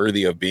that is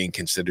worthy of being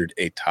considered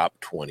a top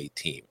 20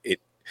 team. It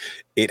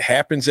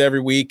happens every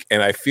week,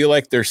 and I feel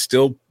like they're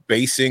still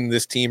basing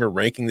this team or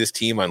ranking this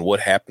team on what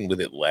happened with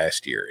it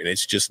last year, and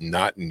it's just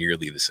not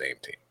nearly the same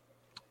team.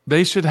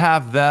 They should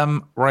have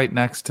them right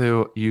next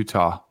to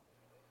Utah.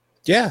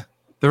 Yeah.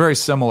 They're very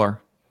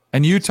similar.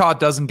 And Utah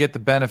doesn't get the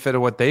benefit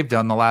of what they've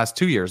done the last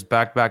 2 years.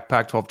 Back-to-back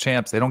Pac-12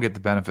 champs. They don't get the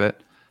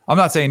benefit. I'm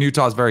not saying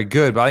Utah is very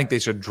good, but I think they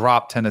should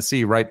drop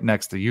Tennessee right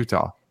next to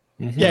Utah.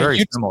 Yeah,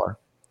 very similar.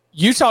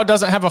 Utah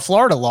doesn't have a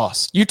Florida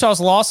loss. Utah's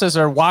losses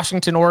are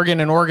Washington,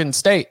 Oregon, and Oregon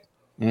State.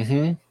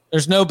 Mm-hmm.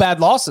 There's no bad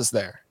losses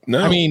there.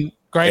 No. I mean,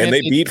 granted, and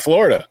they beat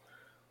Florida.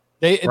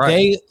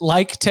 They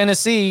like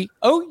Tennessee.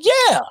 Oh,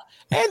 yeah.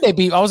 And they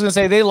beat, I was going to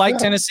say, they like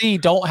Tennessee,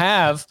 don't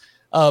have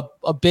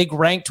a big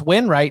ranked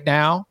win right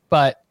now,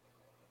 but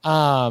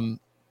can't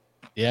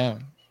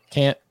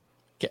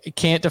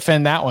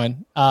defend that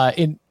one.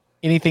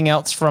 Anything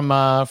else from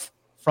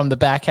the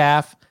back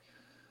half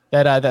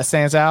that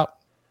stands out?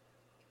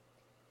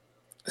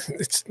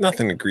 It's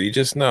nothing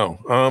egregious, no.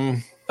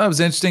 That was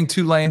interesting.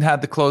 Tulane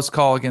had the close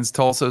call against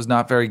Tulsa. It was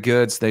not very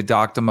good, so they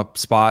docked him a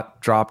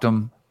spot, dropped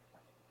him.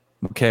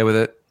 Okay with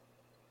it.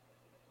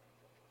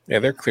 Yeah,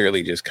 they're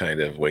clearly just kind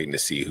of waiting to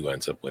see who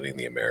ends up winning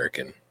the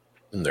American,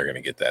 and they're going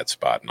to get that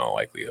spot in all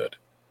likelihood.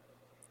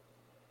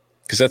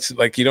 Because that's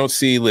like, you don't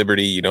see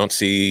Liberty, you don't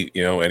see,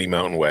 any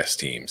Mountain West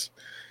teams.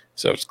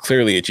 So it's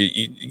clearly,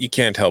 you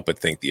can't help but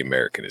think the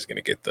American is going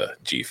to get the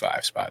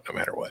G5 spot no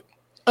matter what.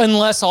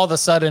 Unless all of a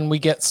sudden we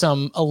get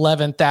some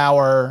 11th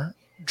hour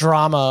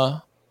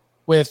drama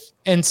with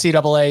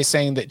NCAA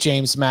saying that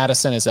James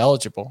Madison is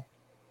eligible.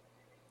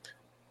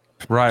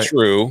 Right.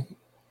 True.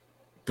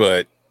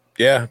 But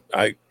yeah,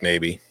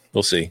 maybe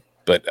we'll see.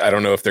 But I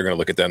don't know if they're going to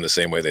look at them the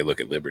same way they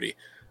look at Liberty.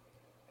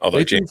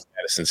 Although James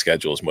Madison's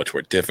schedule is much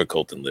more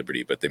difficult than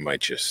Liberty, but they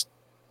might just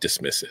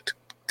dismiss it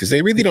because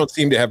they really don't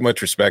seem to have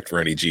much respect for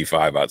any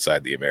G5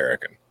 outside the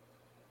American.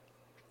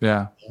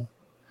 Yeah.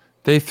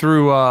 They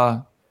threw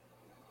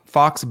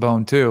Fox a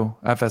bone too,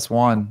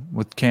 FS1,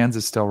 with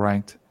Kansas still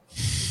ranked.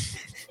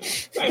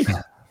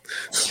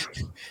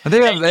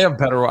 They have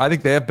better. I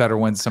think they have better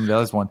wins than some of the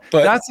others one.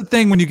 But that's the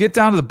thing when you get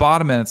down to the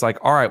bottom end, it's like,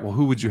 all right, well,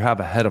 who would you have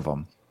ahead of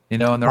them?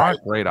 And there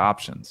aren't great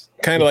options.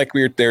 Kind of like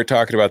they were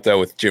talking about though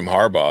with Jim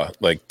Harbaugh.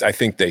 Like I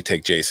think they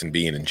take Jason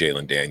Bean and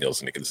Jalen Daniels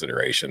into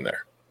consideration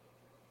there,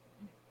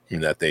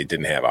 and that they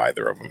didn't have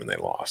either of them and they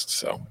lost.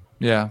 So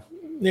yeah,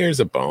 there's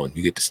a bone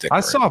you get to stick. I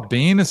saw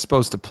Bean is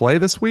supposed to play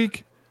this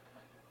week.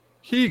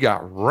 He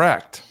got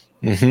wrecked.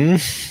 Mm-hmm.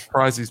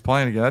 Surprised he's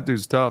playing again. That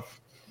dude's tough.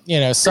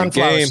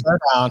 Sunflower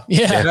shutdown.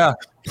 Yeah.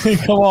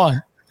 Come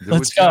on.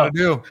 Let's go.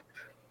 Do.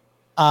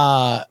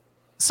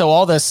 So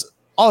all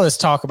this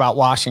talk about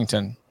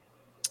Washington,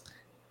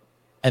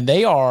 and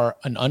they are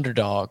an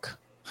underdog.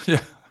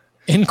 Yeah.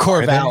 In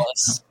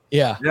Corvallis.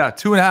 Yeah. Yeah.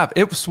 2.5.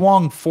 It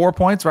swung 4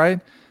 points, right?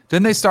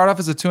 Didn't they start off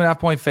as a 2.5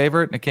 point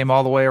favorite and it came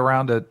all the way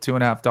around to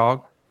 2.5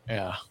 dog?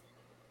 Yeah.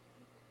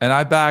 And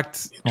I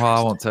backed, well,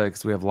 I won't tell you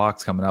because we have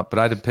locks coming up, but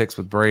I did picks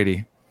with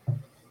Brady.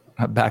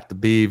 I backed the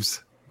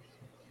Beavs.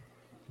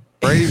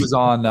 Brady was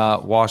on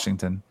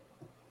Washington.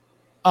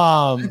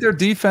 I think their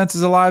defense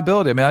is a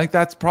liability. I mean, I think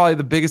that's probably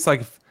the biggest,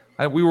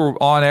 we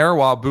were on air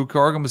while Boo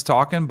Corrigan was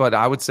talking, but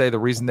I would say the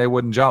reason they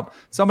wouldn't jump.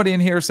 Somebody in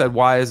here said,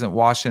 why isn't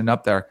Washington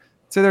up there?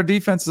 I'd say their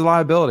defense is a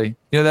liability.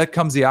 That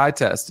comes the eye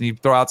test, and you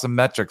throw out some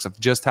metrics of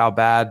just how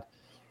bad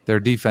their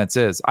defense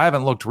is. I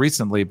haven't looked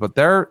recently, but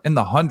they're in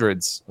the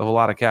hundreds of a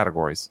lot of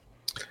categories.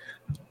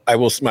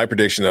 My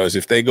prediction, though, is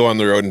if they go on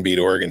the road and beat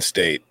Oregon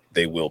State,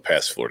 they will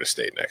pass Florida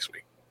State next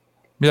week.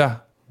 Yeah.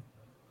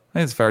 I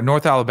think it's fair.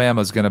 North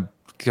Alabama is going to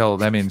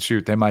kill. I mean,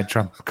 shoot, they might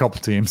trump a couple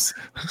teams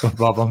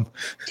above them.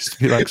 Just to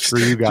be like,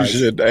 screw you guys.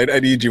 I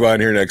need you on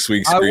here next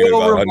week screaming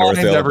about how North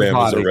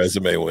Alabama's a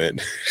resume win.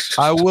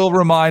 I will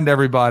remind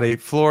everybody,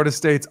 Florida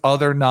State's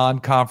other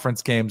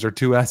non-conference games are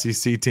 2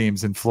 SEC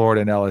teams in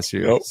Florida and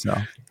LSU.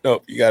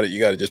 Nope, you got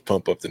to just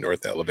pump up the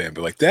North Alabama.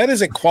 Be like, that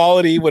is a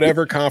quality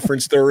whatever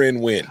conference they're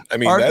in win. I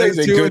mean, that is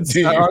a good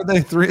team. Are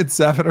they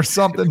 3-7 or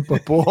something?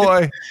 But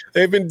boy,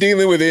 they've been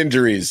dealing with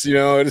injuries.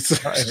 So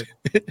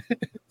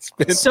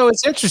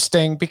it's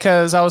interesting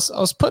because I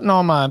was putting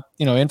all my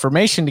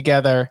information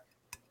together,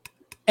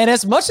 and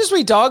as much as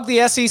we dog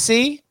the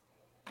SEC,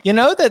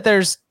 that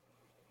there's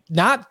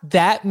not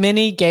that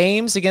many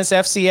games against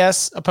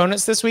FCS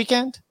opponents this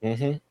weekend.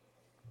 Mm-hmm.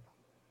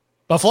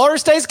 But Florida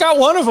State's got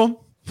one of them.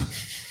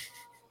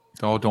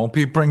 Oh, don't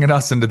be bringing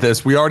us into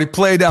this. We already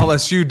played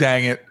LSU,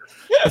 dang it.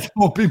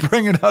 Don't be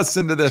bringing us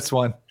into this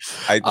one.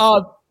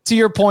 To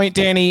your point,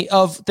 Danny,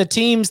 of the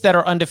teams that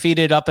are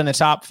undefeated up in the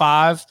top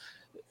 5,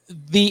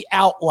 the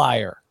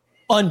outlier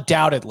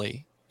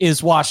undoubtedly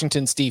is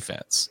Washington's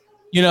defense.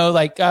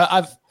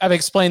 I've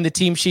explained the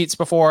team sheets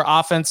before,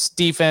 offense,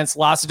 defense,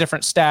 lots of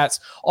different stats.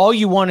 All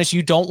you want is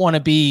you don't want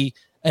to be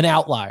an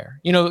outlier.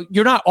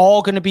 You're not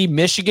all going to be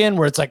Michigan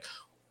where it's like,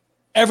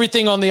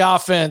 everything on the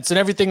offense and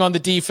everything on the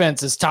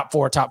defense is top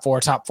 4, top 4,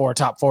 top 4,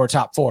 top 4,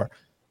 top 4.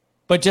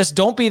 But just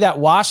don't be that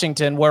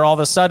Washington where all of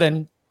a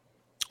sudden,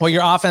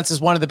 your offense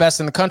is one of the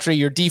best in the country,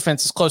 your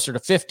defense is closer to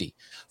 50.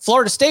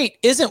 Florida State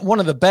isn't one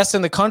of the best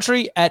in the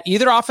country at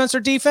either offense or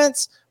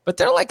defense, but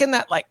they're in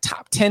that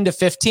top 10 to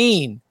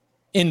 15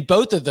 in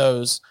both of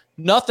those.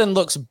 Nothing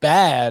looks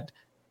bad,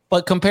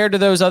 but compared to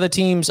those other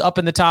teams up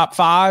in the top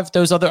 5,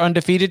 those other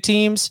undefeated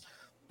teams,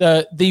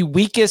 the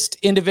weakest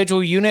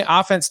individual unit,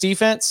 offense,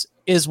 defense,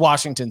 is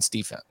Washington's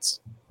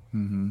defense.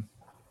 Mm-hmm.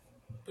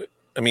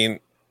 I mean,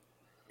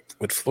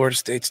 would Florida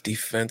State's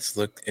defense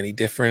look any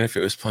different if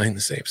it was playing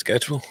the same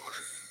schedule?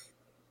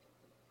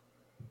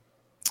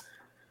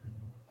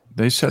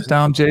 They shut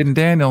down Jaden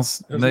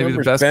Daniels, maybe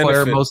the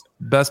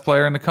best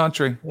player in the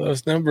country.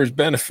 Those numbers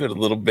benefit a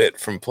little bit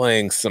from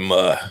playing some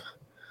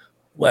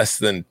less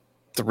than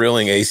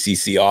thrilling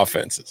ACC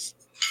offenses.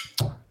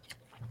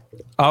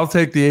 I'll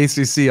take the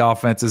ACC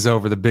offenses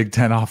over the Big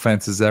Ten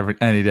offenses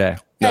any day.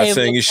 Not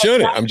saying you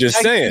shouldn't. I'm just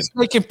saying.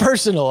 Make it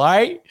personal, all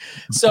right?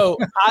 So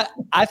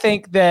I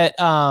think that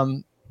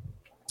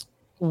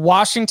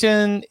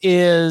Washington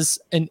is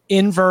an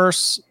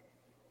inverse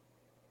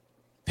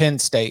Penn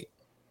State.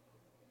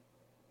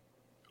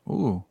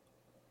 Ooh.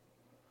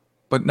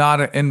 But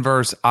not an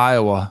inverse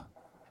Iowa.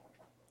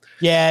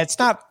 Yeah, it's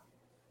not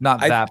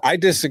that. I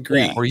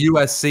disagree. Or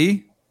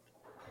USC?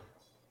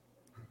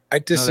 I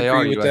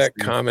disagree with that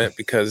comment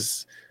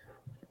because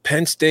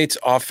Penn State's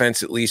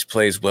offense at least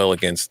plays well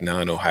against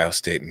non-Ohio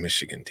State and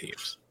Michigan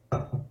teams.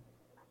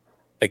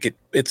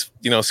 It's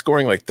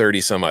scoring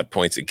 30 some odd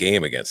points a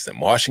game against them.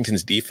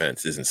 Washington's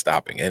defense isn't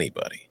stopping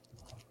anybody,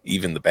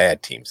 even the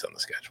bad teams on the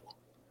schedule.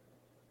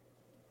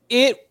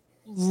 It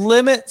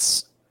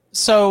limits,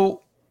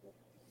 so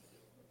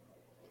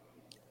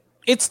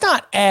it's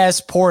not as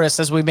porous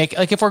as we make.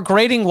 If we're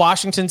grading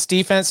Washington's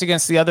defense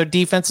against the other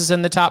defenses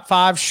in the top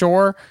 5,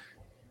 sure.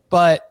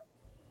 But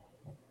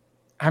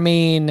I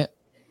mean, are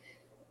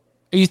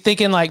you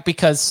thinking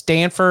because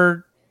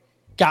Stanford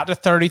got to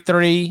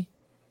 33,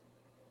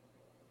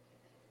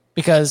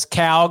 because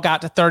Cal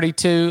got to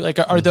 32?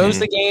 Are those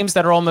the games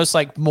that are almost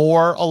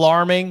more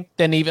alarming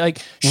than even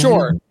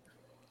sure,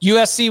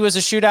 USC was a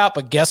shootout,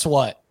 but guess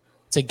what?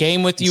 It's a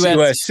game with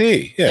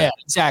USC. Yeah,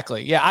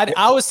 exactly. Yeah,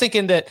 I was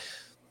thinking that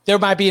there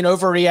might be an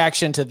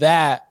overreaction to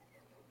that,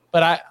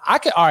 but I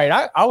could. All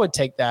right, I would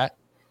take that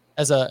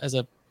as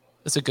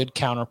a good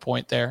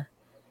counterpoint there.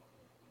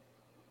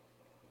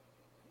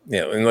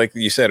 Yeah, and like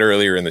you said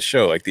earlier in the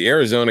show, the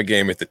Arizona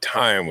game at the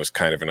time was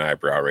kind of an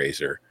eyebrow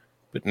raiser,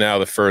 but now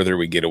the further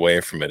we get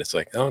away from it, it's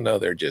oh no,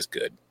 they're just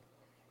good.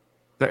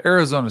 The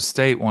Arizona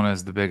State one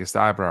is the biggest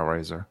eyebrow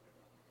raiser.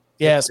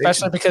 Yeah,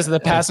 especially because of the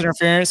pass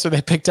interference, so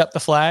they picked up the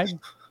flag.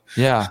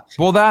 Yeah,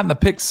 well, that and the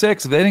pick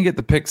 6. If they didn't get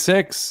the pick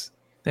 6,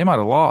 they might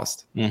have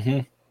lost.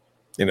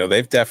 Mm-hmm.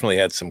 They've definitely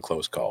had some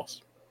close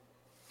calls.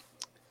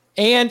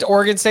 And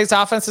Oregon State's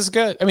offense is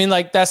good. I mean,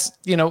 that's,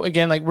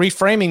 again,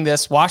 reframing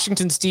this,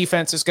 Washington's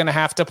defense is going to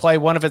have to play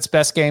one of its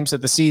best games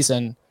of the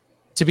season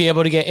to be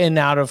able to get in and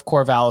out of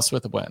Corvallis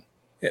with a win.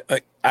 Yeah,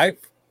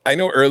 I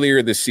know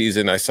earlier this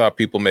season, I saw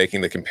people making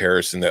the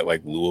comparison that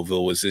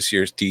Louisville was this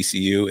year's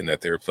TCU and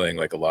that they were playing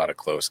a lot of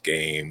close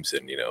games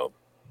and,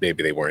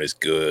 maybe they weren't as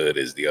good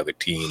as the other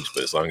teams,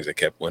 but as long as they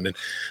kept winning,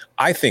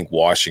 I think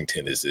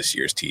Washington is this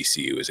year's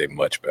TCU is a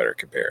much better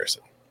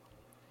comparison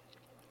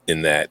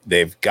in that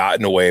they've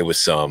gotten away with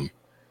some.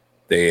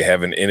 They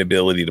have an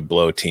inability to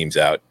blow teams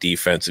out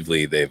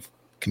defensively.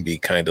 Can be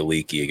kind of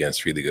leaky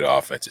against really good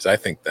offenses. I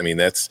think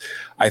that's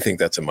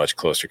a much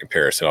closer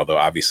comparison, although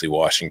obviously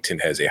Washington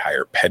has a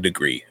higher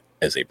pedigree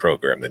as a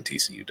program than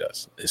TCU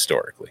does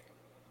historically.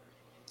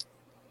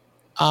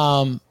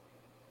 Do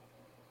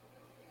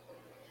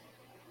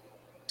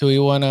we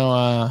want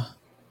to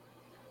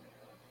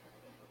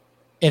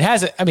it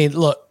hasn't, I mean,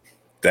 look.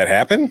 That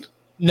happened?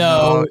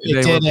 No,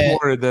 they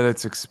reported that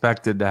it's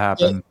expected to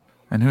happen.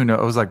 And who knows?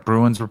 It was like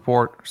Bruins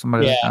report or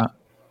somebody like that.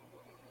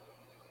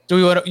 Do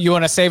you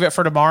want to save it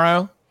for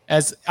tomorrow?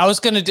 As I was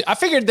going to do, I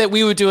figured that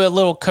we would do a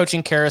little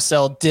coaching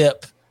carousel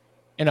dip,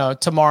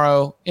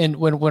 tomorrow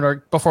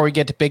before we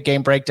get to big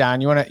game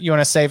breakdown. You want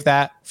to save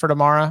that for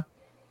tomorrow?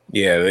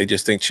 Yeah, they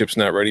just think Chip's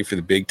not ready for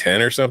the Big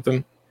Ten or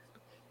something.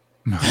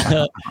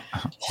 Well,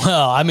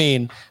 I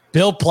mean,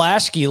 Bill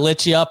Plaschke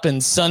lit you up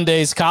in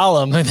Sunday's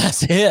column, and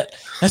that's it.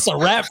 That's a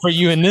wrap for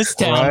you in this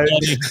town, right.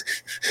 buddy.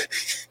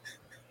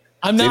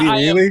 I'm not. Did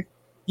he really?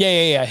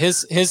 Yeah.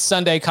 His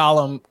Sunday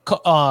column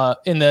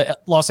in the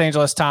Los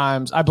Angeles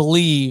Times, I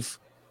believe.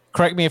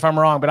 Correct me if I'm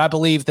wrong, but I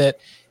believe that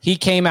he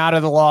came out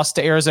of the loss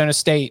to Arizona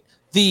State.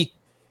 That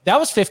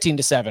was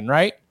 15-7,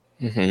 right?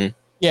 Mm-hmm.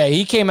 Yeah,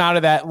 he came out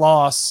of that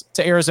loss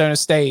to Arizona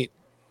State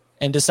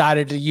and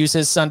decided to use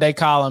his Sunday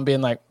column,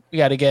 being like, "We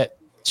got to get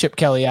Chip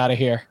Kelly out of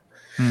here."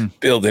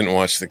 Bill didn't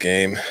watch the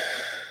game.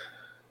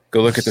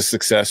 Go look at the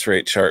success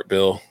rate chart,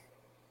 Bill.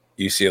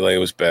 UCLA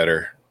was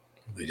better.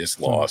 They just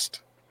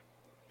lost.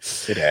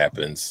 It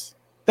happens.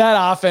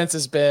 That offense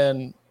has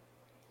been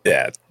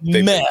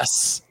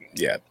mess.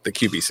 The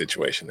QB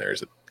situation there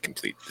is a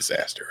complete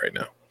disaster right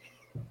now.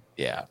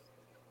 Yeah.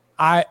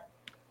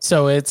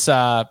 So it's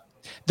the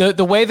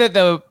way that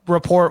the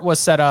report was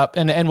set up,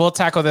 and we'll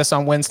tackle this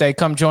on Wednesday.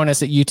 Come join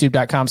us at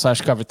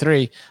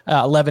youtube.com/cover3,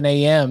 11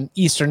 a.m.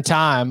 Eastern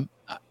time.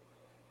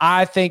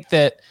 I think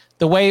that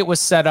the way it was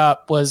set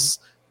up was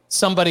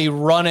somebody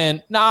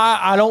running.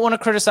 I don't want to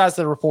criticize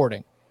the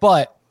reporting,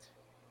 but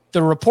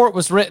the report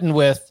was written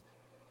with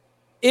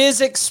is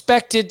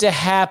expected to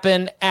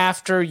happen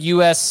after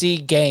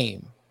USC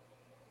game.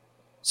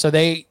 So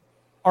they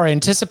are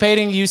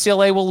anticipating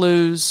UCLA will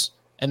lose.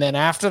 And then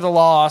after the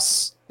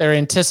loss, they're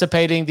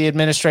anticipating the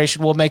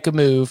administration will make a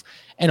move.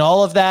 And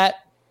all of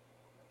that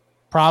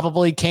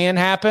probably can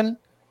happen.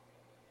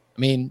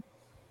 I mean,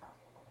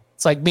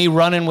 it's like me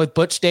running with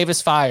Butch Davis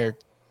fired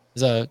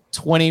as a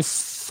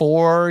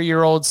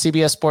 24-year-old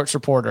CBS Sports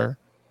reporter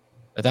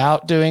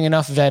without doing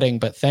enough vetting,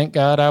 but thank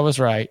God I was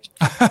right.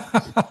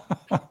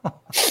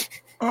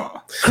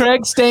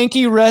 Craig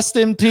Stanky, rest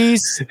in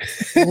peace,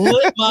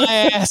 lit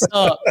my ass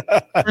up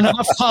for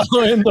not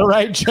following the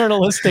right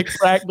journalistic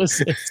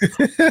practices.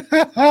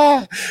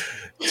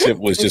 Chip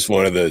was just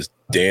one of those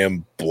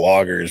damn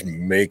bloggers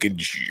making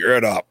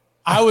shit up.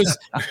 I was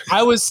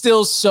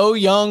still so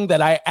young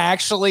that I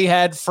actually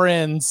had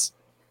friends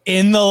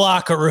in the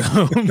locker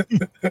room.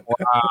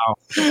 Wow.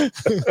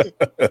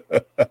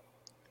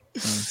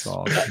 That's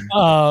awesome.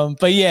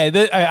 But yeah,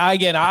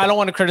 again, I don't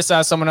want to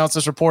criticize someone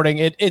else's reporting.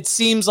 It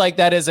seems like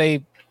that is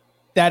a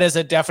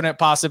definite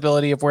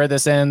possibility of where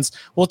this ends.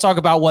 We'll talk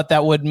about what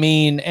that would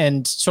mean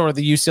and sort of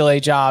the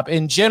UCLA job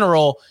in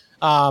general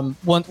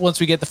once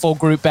we get the full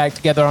group back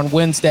together on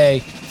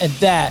Wednesday, and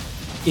that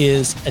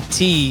is a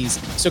tease.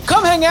 So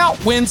come hang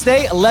out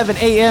Wednesday, 11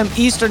 a.m.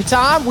 Eastern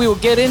time. We will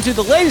get into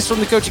the latest from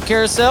the coaching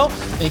carousel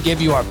and give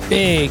you our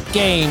big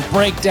game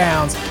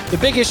breakdowns, the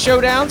biggest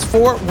showdowns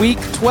for week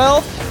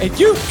 12. And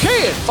you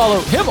can follow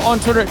him on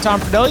Twitter at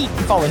Tom Pernelli. You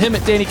can follow him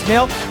at Danny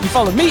Cannell. You can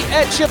follow me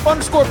at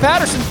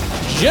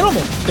Chip_Patterson.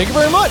 Gentlemen, thank you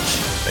very much.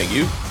 Thank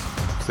you.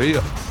 See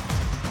ya.